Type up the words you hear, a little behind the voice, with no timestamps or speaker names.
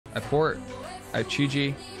I port. I have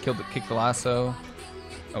Chi-Ji. Kick the lasso.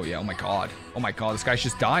 Oh yeah, oh my god. Oh my god, this guy's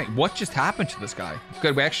just dying. What just happened to this guy?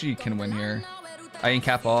 Good, we actually can win here. I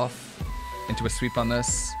incap off. Into a sweep on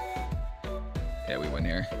this. Yeah, we win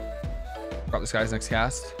here. Drop this guy's next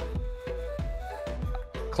cast.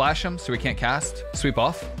 Clash him so we can't cast. Sweep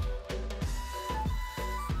off.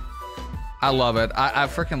 I love it. I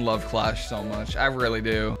freaking love Clash so much. I really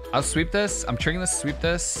do. I'll sweep this. I'm triggering this, sweep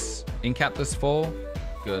this. Incap this full.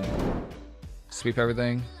 Good. Sweep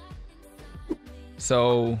everything.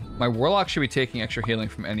 So my Warlock should be taking extra healing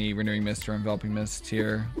from any Renewing Mist or Enveloping Mist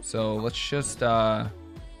here. So let's just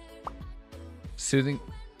Soothing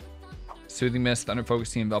Mist, Thunder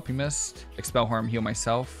Focusing, Enveloping Mist. Expel Harm, heal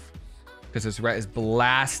myself. Because this ret is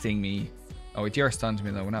blasting me. Oh, it DR stuns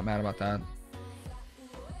me though. We're not mad about that.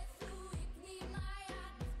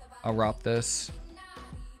 I'll ROP this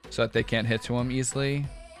so that they can't hit to him easily.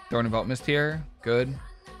 Throw an Envelop Mist here. Good.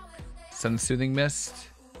 Send the Soothing Mist.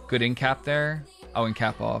 Good incap there. I'll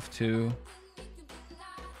incap off too.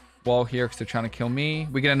 Wall here because they're trying to kill me.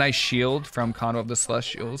 We get a nice shield from Conduit of the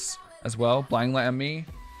Celestials as well. Blind Light on me.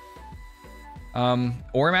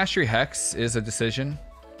 Aura Mastery Hex is a decision.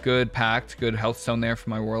 Good Pact. Good Health Stone there for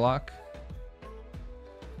my Warlock.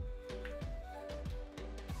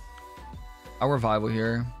 I'll Revival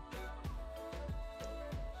here.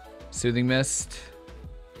 Soothing Mist.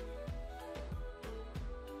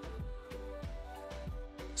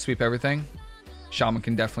 Sweep everything. Shaman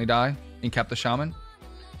can definitely die. Incap the Shaman.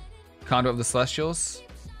 Conduit of the Celestials.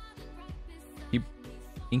 He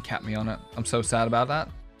incap me on it. I'm so sad about that.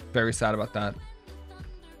 Very sad about that.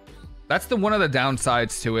 That's one of the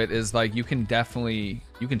downsides to it is like you can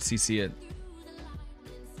CC it.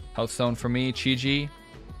 Healthstone for me. Chi-Ji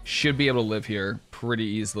should be able to live here pretty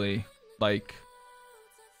easily. Like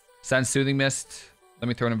send Soothing Mist. Let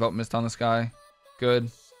me throw an Envelop Mist on this guy.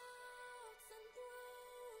 Good.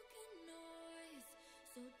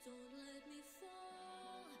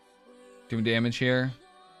 Doing damage here.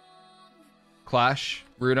 Clash.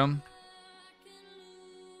 Root him.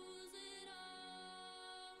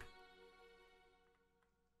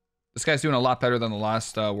 This guy's doing a lot better than the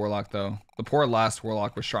last Warlock, though. The poor last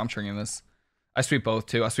Warlock was strong triggering this. I sweep both,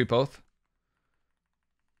 too. I sweep both.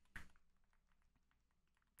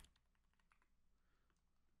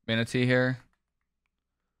 Manatee here.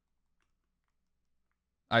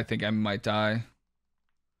 I think I might die.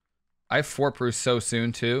 I have 4 Brew so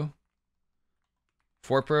soon, too.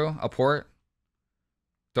 4 Brew. I'll port.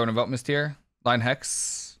 Throw an Envelop Mist here. Line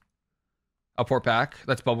Hex. I'll port back.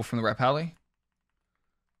 That's Bubble from the Rep Alley.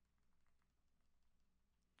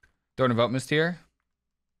 Throw an Envelop Mist here.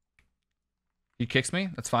 He kicks me.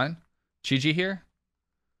 That's fine. Chi-Ji here.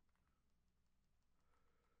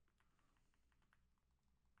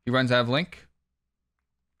 He runs out of Link.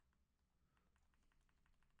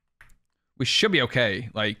 We should be okay.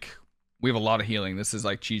 Like, we have a lot of healing. This is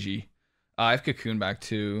like Chi-Ji. I have Cocoon back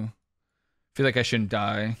too. Feel like I shouldn't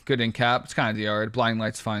die. Good incap. It's kind of DR'd. Blind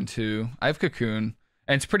Light's fine too. I have Cocoon.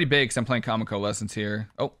 And it's pretty big because I'm playing Comic Coalescence here.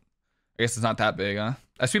 Oh. I guess it's not that big, huh?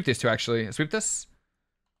 I sweep this too, actually. I sweep this.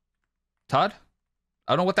 Todd?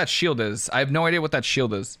 I don't know what that shield is. I have no idea what that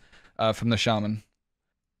shield is from the Shaman.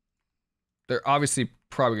 They're obviously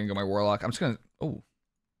probably going to go my Warlock. I'm just going to... Oh.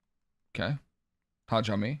 Okay. Hodge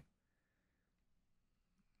on me.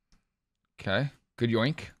 Okay. Good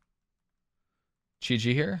yoink.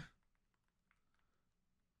 Chi-Ji here.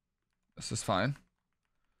 This is fine.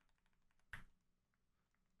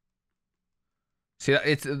 See,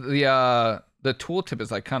 it's the tooltip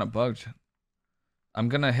is like kind of bugged. I'm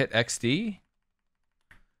gonna hit XD.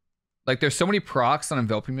 Like there's so many procs on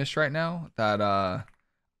Enveloping Mist right now that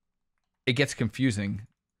it gets confusing.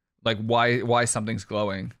 Like why something's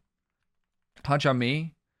glowing. Punch on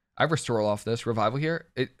me. I have Restore off this. Revival here.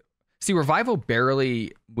 See, Revival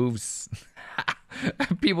barely moves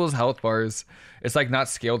people's health bars. It's like not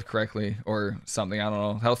scaled correctly or something. I don't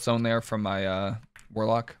know. Health zone there from my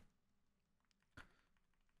Warlock.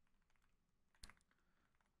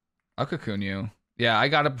 I'll Cocoon you. Yeah, I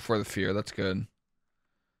got it before the fear. That's good.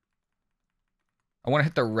 I want to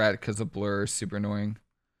hit the red because the blur is super annoying.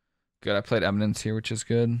 Good. I played Eminence here, which is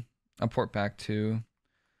good. I'll port back too.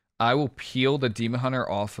 I will peel the Demon Hunter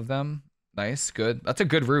off of them. Nice. Good. That's a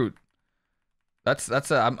good route.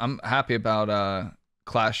 I'm happy about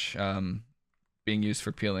Clash being used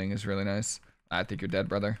for peeling is really nice. I think you're dead,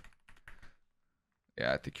 brother.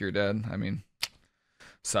 Yeah, I think you're dead. I mean,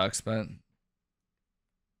 sucks, but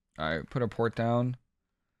alright, put a port down.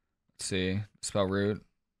 Let's see. Spell root.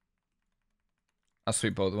 I'll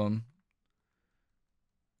sweep both of them.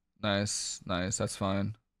 Nice, nice, that's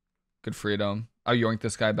fine. Good freedom. I'll yoink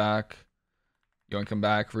this guy back. Yoink him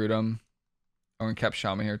back, root him. Oh, and kept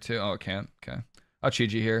Shaman here too. Oh, it can't. Okay. I'll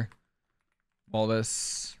Chi-Ji here. All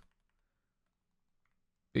this.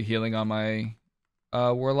 Be healing on my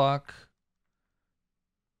Warlock.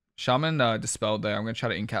 Shaman dispelled there. I'm gonna try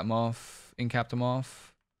to incap him off. Incap him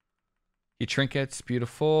off. He trinkets.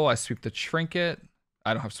 Beautiful. I sweep the trinket.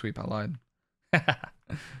 I don't have sweep. I lied.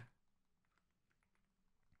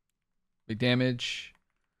 Big damage.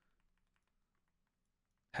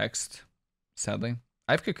 Hexed. Sadly.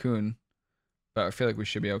 I have Cocoon, but I feel like we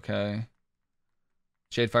should be okay.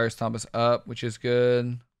 Shadefire stomp us up, which is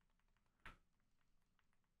good.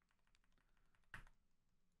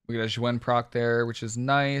 We got a Jwen proc there, which is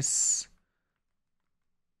nice.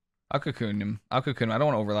 I'll Cocoon him. I don't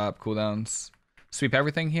want to overlap cooldowns. Sweep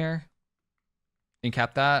everything here.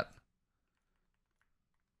 Incap that.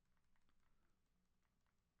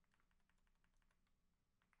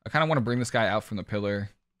 I kind of want to bring this guy out from the pillar.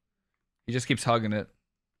 He just keeps hugging it.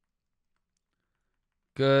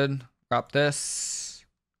 Good. Drop this.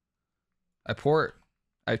 I port.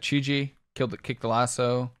 I have Chi-Ji. Kick the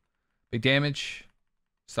lasso. Big damage.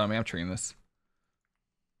 Stun me. I'm treating this.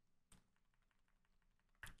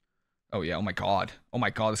 Oh yeah. Oh my god. Oh my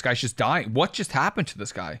god. This guy's just dying. What just happened to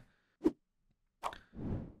this guy?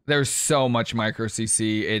 There's so much micro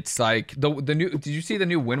CC. It's like the new. Did you see the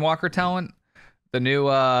new Windwalker talent? The new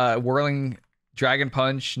whirling dragon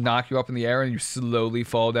punch, knock you up in the air and you slowly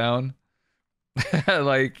fall down.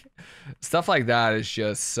 Like stuff like that is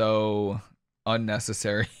just so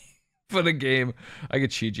unnecessary for the game. I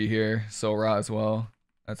get Chi-Ji here, Soul Rot as well.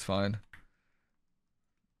 That's fine.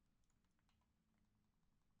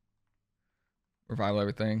 Revival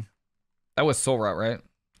everything. That was Soul Rot, right?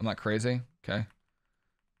 I'm not crazy. Okay.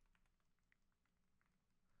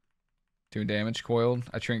 Doing damage, coiled.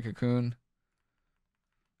 I train Cocoon.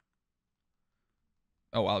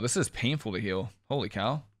 Oh wow, this is painful to heal. Holy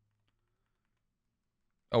cow.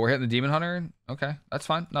 Oh, we're hitting the Demon Hunter? Okay, that's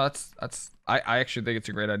fine. No, I actually think it's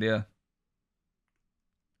a great idea.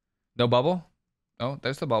 No bubble? Oh,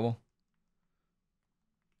 there's the bubble.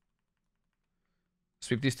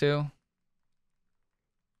 Sweep these two.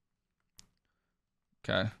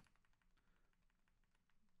 Okay.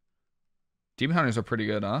 Demon Hunters are pretty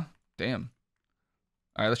good, huh? Damn.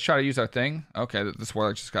 All right, let's try to use our thing. Okay, this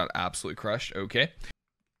Warlock just got absolutely crushed. Okay.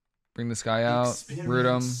 Bring this guy out. Root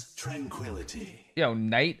him. Tranquility. Yo,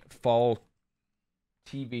 Nightfall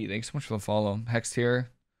TV. Thanks so much for the follow. Hexed here.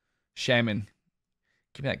 Shaman.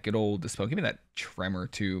 Give me that good old dispel. Give me that tremor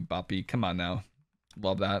too, Boppy. Come on now.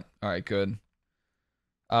 Love that. All right, good.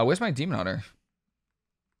 Where's my Demon Hunter?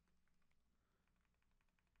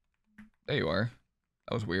 There you are.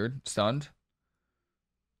 That was weird. Stunned.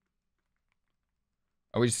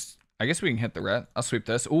 Are we just... I guess we can hit the ret. I'll sweep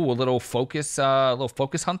this. Ooh, a little focus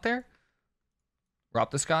hunt there. Drop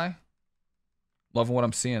this guy. Loving what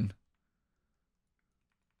I'm seeing.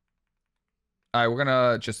 All right, we're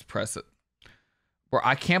gonna just press it. Bro,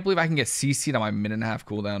 I can't believe I can get CC'd on my minute-and-a-half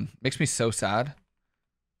cooldown. Makes me so sad.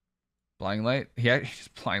 Blind light. Yeah, he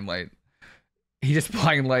just blind light. He just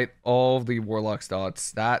blind light all of the Warlock's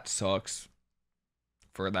dots. That sucks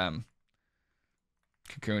for them.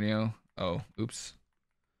 Cocoonio. Oh, oops.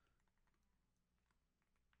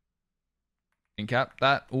 Incap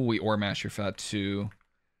that. Ooh, we ore mash your for that too.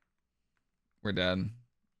 We're dead.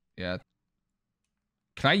 Yeah.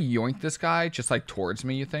 Can I yoink this guy just like towards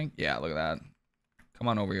me, you think? Yeah, look at that. Come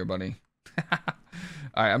on over here, buddy.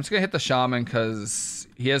 Alright, I'm just gonna hit the shaman because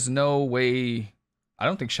he has no way. I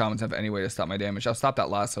don't think shamans have any way to stop my damage. I'll stop that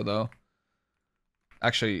lasso though.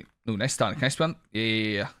 Actually, ooh, nice stun. Can I stun?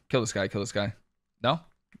 Yeah. Kill this guy, kill this guy. No?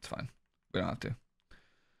 It's fine. We don't have to.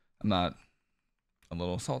 I'm not a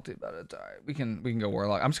little salty about it. All right, we can go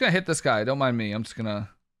Warlock. I'm just gonna hit this guy. Don't mind me. I'm just gonna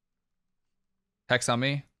hex on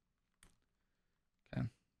me. Okay.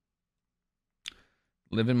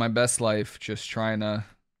 Living my best life. Just trying to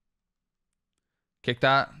kick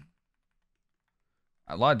that.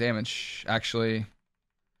 A lot of damage, actually.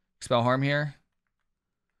 Expel harm here.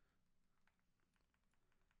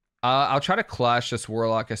 I'll try to clash this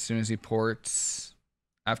Warlock as soon as he ports.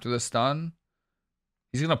 After the stun.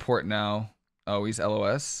 He's gonna port now. Oh, he's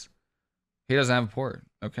LOS. He doesn't have a port.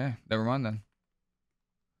 Okay, never mind then.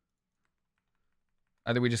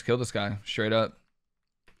 I think we just killed this guy straight up.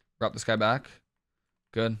 Drop this guy back.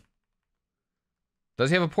 Good.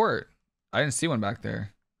 Does he have a port? I didn't see one back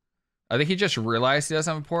there. I think he just realized he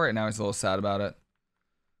doesn't have a port and now he's a little sad about it.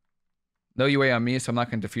 No UA on me, so I'm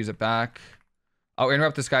not going to defuse it back. I'll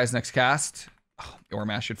interrupt this guy's next cast. Oh, or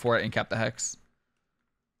mash it for it and cap the hex.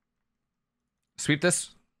 Sweep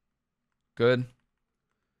this. Good.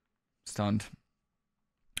 Stunned.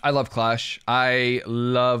 I love Clash. I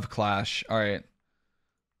love Clash. All right.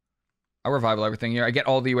 I'll revival everything here. I get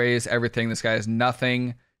all the ways, everything. This guy has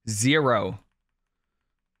nothing. 0.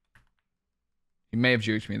 He may have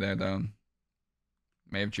juked me there, though.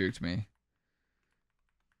 May have juked me.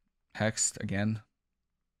 Hexed again.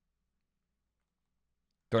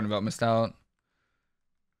 Thorn About missed out.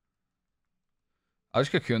 I'll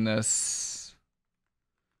just cocoon this.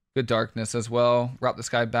 Good darkness as well. Wrap this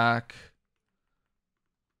guy back.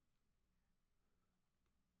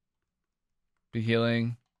 Be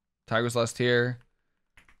healing. Tiger's Lust here.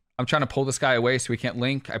 I'm trying to pull this guy away so we can't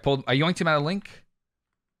link. I yoinked him out of link.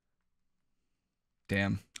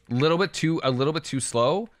 Damn. A little bit too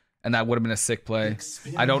slow, and that would have been a sick play.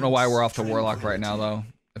 I don't know why we're off the Warlock right now, though.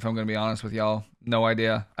 If I'm gonna be honest with y'all. No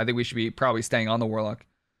idea. I think we should be probably staying on the Warlock.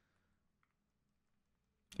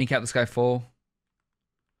 Incap this guy full.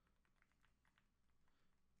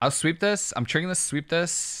 I'll sweep this. I'm triggering this, sweep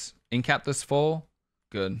this. Incap this full.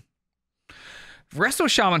 Good. Resto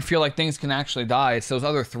Shaman feel like things can actually die. It's those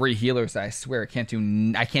other 3 healers that I swear I can't do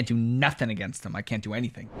nothing against them. I can't do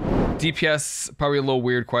anything. DPS, probably a little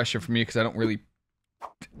weird question for me because I don't really...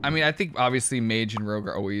 I mean, I think obviously Mage and Rogue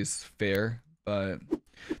are always fair, but...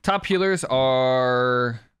 Top healers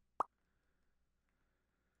are...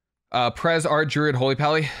 Prez, Art, Druid, Holy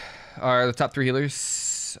Pally are the top 3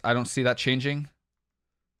 healers. I don't see that changing.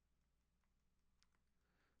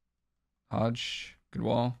 Hodge, good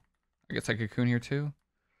wall. I guess I cocoon here too.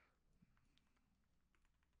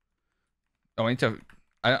 Oh, I need to...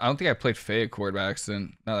 I don't think I played Fae Accord by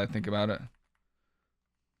accident, now that I think about it.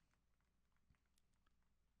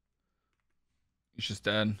 He's just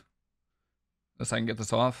dead. Unless I can get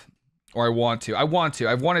this off. Or I want to. I've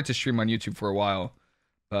wanted to stream on YouTube for a while.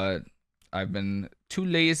 But I've been too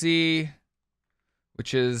lazy.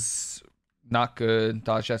 Which is not good.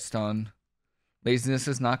 Dodge that stun. Laziness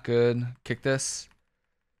is not good. Kick this.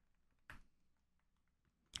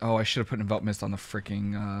 Oh, I should have put Envelop Mist on the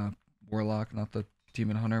freaking Warlock, not the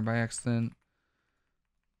Demon Hunter by accident.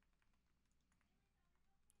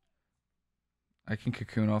 I can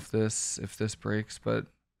cocoon off this if this breaks, but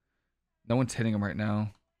no one's hitting him right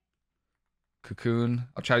now. Cocoon.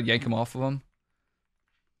 I'll try to yank him off of him.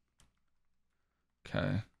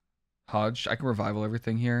 Okay. Hodge. I can revival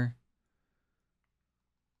everything here.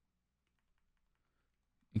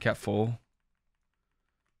 Incap full.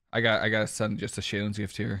 I gotta send just a Shalen's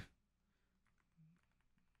Gift here.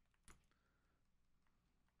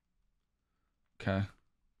 Okay.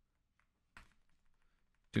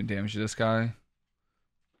 Doing damage to this guy.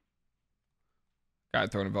 Gotta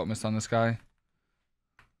throw an Envelop Mist on this guy.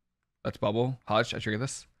 Let's bubble. Hodge, I trigger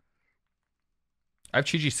this. I have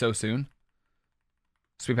Chi-Ji so soon.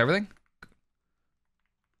 Sweep everything.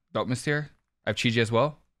 Envelop Mist here. I have Chi-Ji as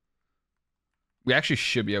well. We actually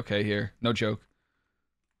should be okay here. No joke.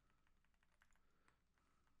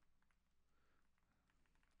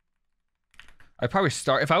 I'd probably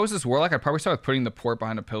start... If I was this Warlock, I'd probably start with putting the port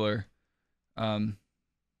behind a pillar.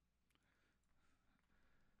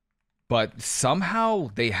 But somehow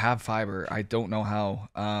they have fiber. I don't know how.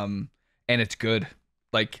 And it's good.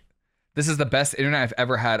 Like, this is the best internet I've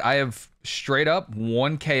ever had. I have straight up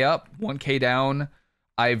 1K up, 1K down.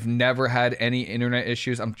 I've never had any internet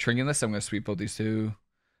issues. I'm triggering this. I'm going to sweep both these two.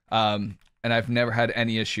 And I've never had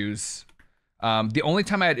any issues. The only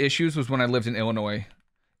time I had issues was when I lived in Illinois.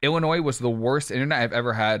 Illinois was the worst internet I've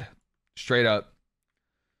ever had. Straight up.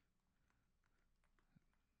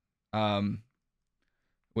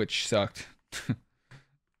 Which sucked.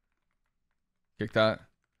 Kick that.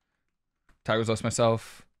 Tiger's Lust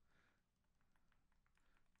myself.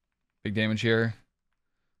 Big damage here.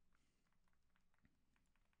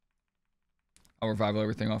 I'll revival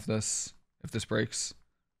everything off this. If this breaks.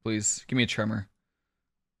 Please. Give me a tremor.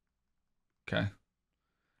 Okay.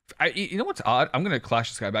 You know what's odd? I'm going to clash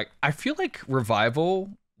this guy back. I feel like revival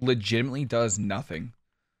legitimately does nothing.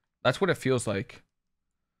 That's what it feels like.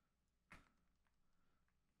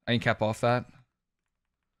 I can cap off that.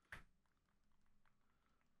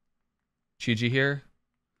 Chi-Ji here.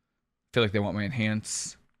 Feel like they want my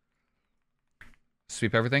enhance.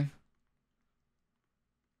 Sweep everything.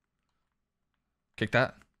 Kick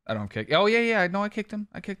that. I don't kick. Oh, yeah. I know I kicked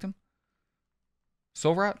him.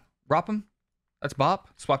 Soul Rot. Rop him. That's Bop.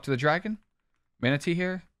 Swap to the dragon. Manatee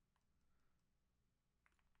here.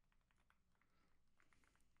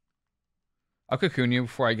 I'll cocoon you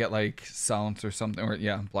before I get like silence or something. Or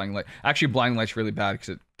yeah, Blinding Light. Actually, Blinding Light's really bad because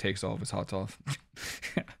it takes all of his hots off.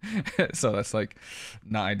 So that's like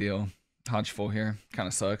not ideal. Hodge full here. Kind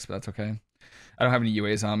of sucks, but that's okay. I don't have any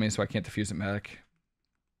UAs on me, so I can't defuse it medic.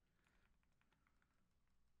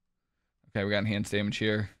 Okay, we got enhanced damage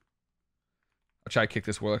here. I'll try to kick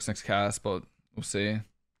this Warlock's next cast, but we'll see.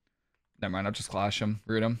 Never mind, I'll just clash him,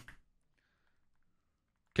 root him.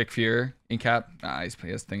 Kick Fear, Incap. Nah, he's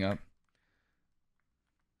putting his thing up.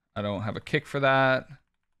 I don't have a kick for that.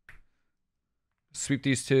 Sweep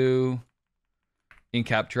these two.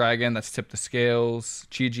 Incap Dragon, that's tip the scales.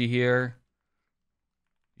 Chi-Ji here.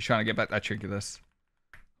 He's trying to get back that trinket this.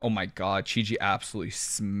 Oh my god, Chi-Ji absolutely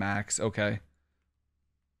smacks. Okay.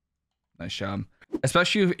 Nice job.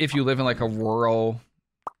 Especially if you live in like a rural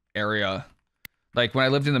area. Like when I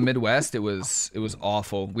lived in the Midwest, it was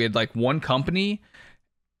awful. We had like one company.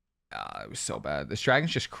 It was so bad. This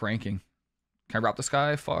dragon's just cranking. Can I drop this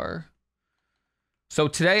guy far? So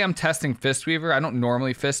today I'm testing Fistweaver. I don't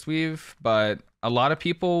normally Fistweave, but a lot of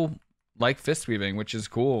people like Fistweaving, which is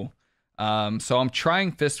cool. So I'm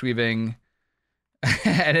trying Fistweaving,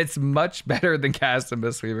 and it's much better than cast and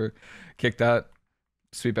Mistweaver. Kick that.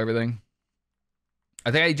 Sweep everything.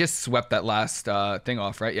 I think I just swept that last thing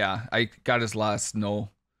off, right? Yeah, I got his last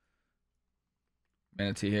null.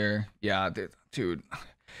 Manatee here. Yeah, dude.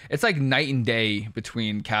 It's like night and day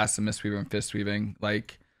between cast and Mistweaver and Fistweaving.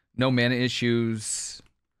 Like, no mana issues.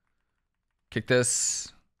 Kick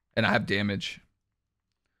this. And I have damage.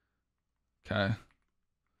 Okay.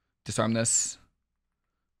 Disarm this.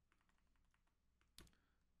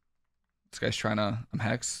 This guy's trying to... I'm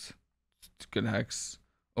hexed. It's good hex.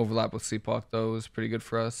 Overlap with Sleepwalk, though, is pretty good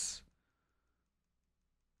for us.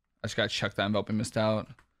 I just got to check that envelope and missed out.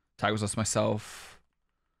 Tiger's List myself.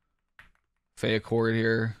 Fey Accord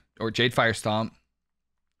here. Or Jade Fire Stomp.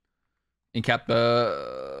 Incap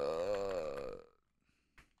the...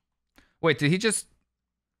 Wait, did he just...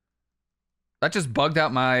 That just bugged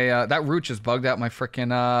out my... that root just bugged out my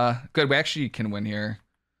freaking... Good, we actually can win here.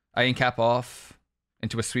 I incap off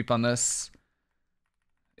into a sweep on this.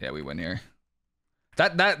 Yeah, we win here.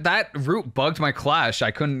 That root bugged my clash.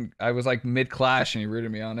 I was like mid clash and he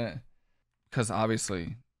rooted me on it. Because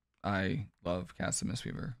obviously I love Cast and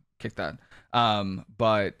Mistweaver. Kick that.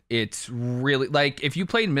 But it's really like if you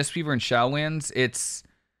played Mistweaver and Shadowlands, it's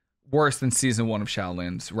worse than season 1 of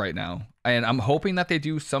Shadowlands right now. And I'm hoping that they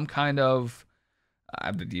do some kind of... I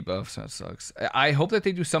have the debuff, so that sucks. I hope that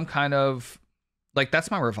they do some kind of... Like, that's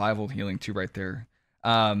my revival healing too right there.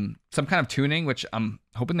 Some kind of tuning, which I'm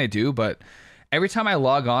hoping they do, but every time I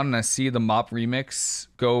log on and I see the MOP remix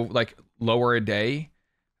go like lower a day,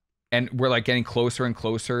 and we're like getting closer and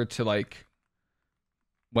closer to like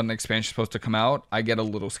when the expansion is supposed to come out, I get a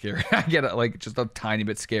little scared. I get like just a tiny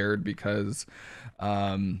bit scared because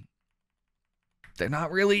they're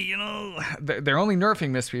not really, you know, they're only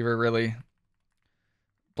nerfing Mistweaver really.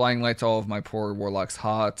 Blinding Lights all of my poor Warlock's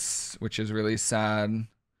hots, which is really sad.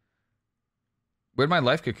 Where'd my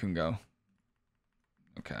Life Cocoon go?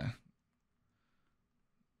 Okay.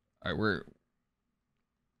 Alright, we're...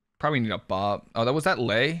 Probably need a bop. Oh, was that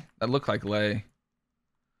Lay? That looked like Lay.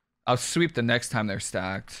 I'll sweep the next time they're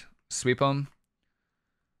stacked. Sweep them.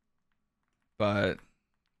 But...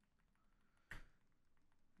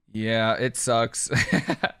 Yeah, it sucks.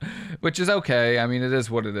 Which is okay. I mean, it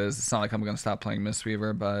is what it is. It's not like I'm going to stop playing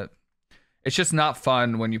Mistweaver, but... It's just not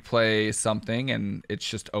fun when you play something and it's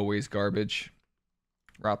just always garbage.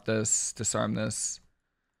 Drop this. Disarm this.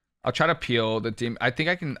 I'll try to peel the demon. I think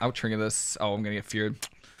I can out-trigger this. Oh, I'm going to get feared.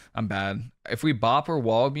 I'm bad. If we bop or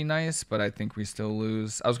wall would be nice, but I think we still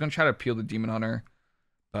lose. I was going to try to peel the Demon Hunter,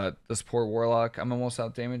 but this poor Warlock, I'm almost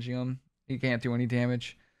out damaging him. He can't do any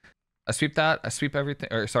damage. I sweep that. I sweep everything.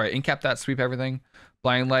 Or sorry, incap that, sweep everything.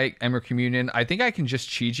 Blind Light, Emerald Communion. I think I can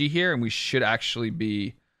just Chi-Ji here, and we should actually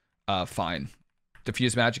be fine.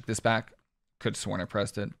 Diffuse Magic this back. Could have sworn I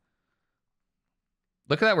pressed it.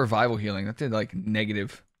 Look at that revival healing. That did like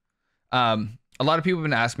negative. A lot of people have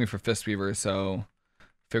been asking me for Fistweaver, so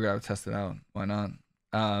figured I would test it out. Why not?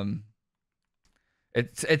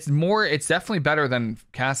 It's definitely better than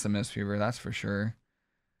Cast and Mistweaver, that's for sure.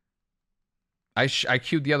 I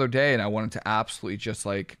queued the other day and I wanted to absolutely just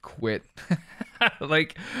like quit.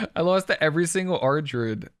 Like I lost to every single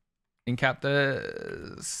Ardruid. Incap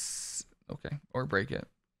this. Okay, or break it.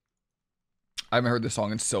 I haven't heard this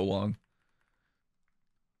song in so long.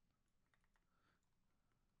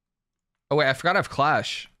 Oh wait, I forgot I have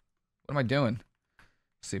Clash. What am I doing?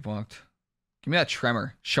 Sleepwalked. Give me that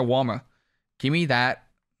Tremor. Shawarma. Give me that.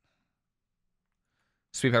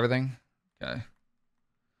 Sweep everything. Okay.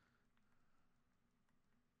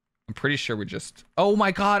 I'm pretty sure we just... Oh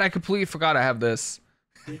my god, I completely forgot I have this.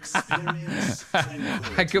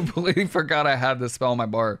 I completely forgot I had this spell on my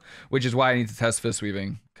bar, which is why I need to test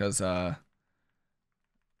Fistweaving, because I'm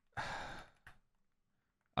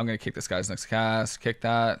gonna kick this guy's next cast. Kick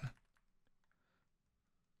that.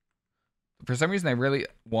 For some reason, I really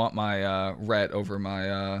want my ret over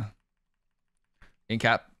my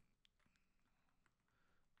incap.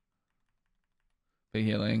 Big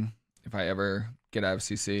healing. If I ever get out of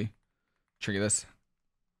CC, trigger this.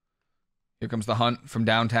 Here comes the hunt from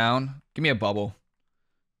downtown. Give me a bubble.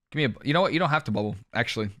 Give me a. You know what? You don't have to bubble.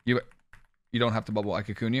 Actually, you don't have to bubble. I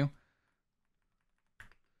cocoon you.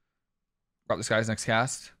 Drop this guy's next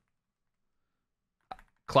cast.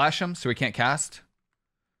 Clash him so he can't cast.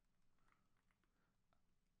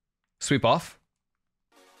 Sweep off.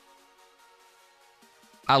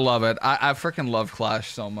 I love it. I freaking love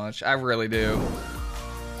Clash so much. I really do.